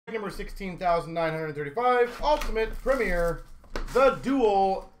number 16,935. Ultimate Premier, the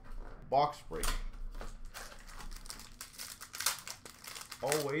dual box break.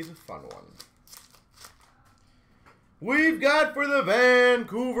 Always a fun one. We've got for the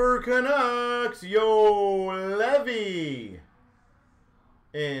Vancouver Canucks, Yo Levy.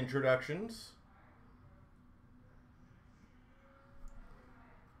 Introductions.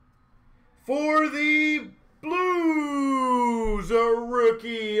 For the Blues, a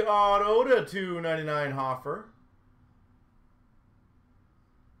rookie auto to 299 Hoffer.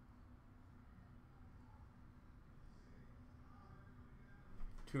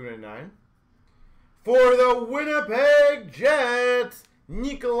 $2.99. For the Winnipeg Jets,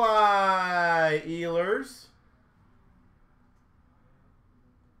 Nikolai Ehlers.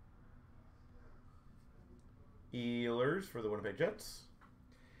 Ehlers for the Winnipeg Jets.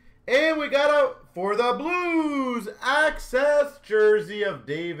 And we got a, for the Blues, access jersey of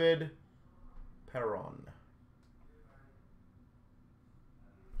David Perron.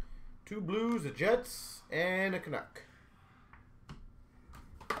 2 Blues, a Jets, and a Canuck.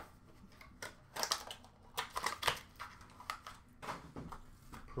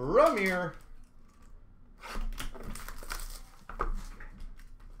 Premier.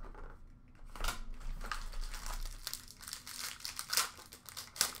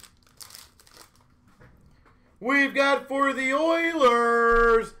 We've got for the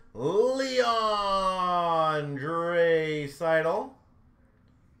Oilers, Leon Draisaitl,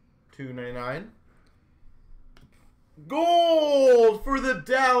 $2.99. Gold for the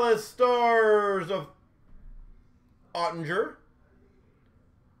Dallas Stars of Ottinger.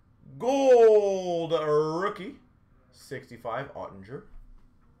 Gold rookie, 65, Ottinger.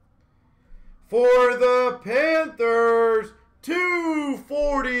 For the Panthers,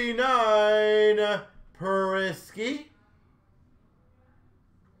 249, Prisky.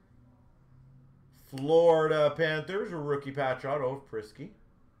 Florida Panthers, rookie patch auto of Prisky.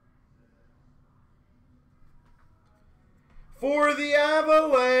 For the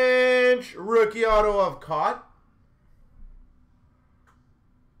Avalanche, rookie auto of Cott.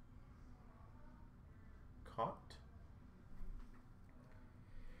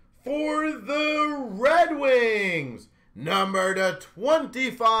 For the Red Wings, number to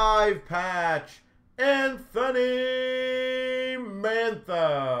 25 patch, Anthony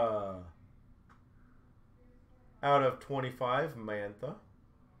Mantha. Out of 25, Mantha.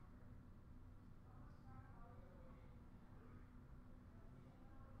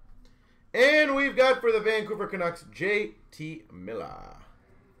 And we've got for the Vancouver Canucks, J.T. Miller.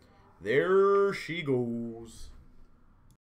 There she goes.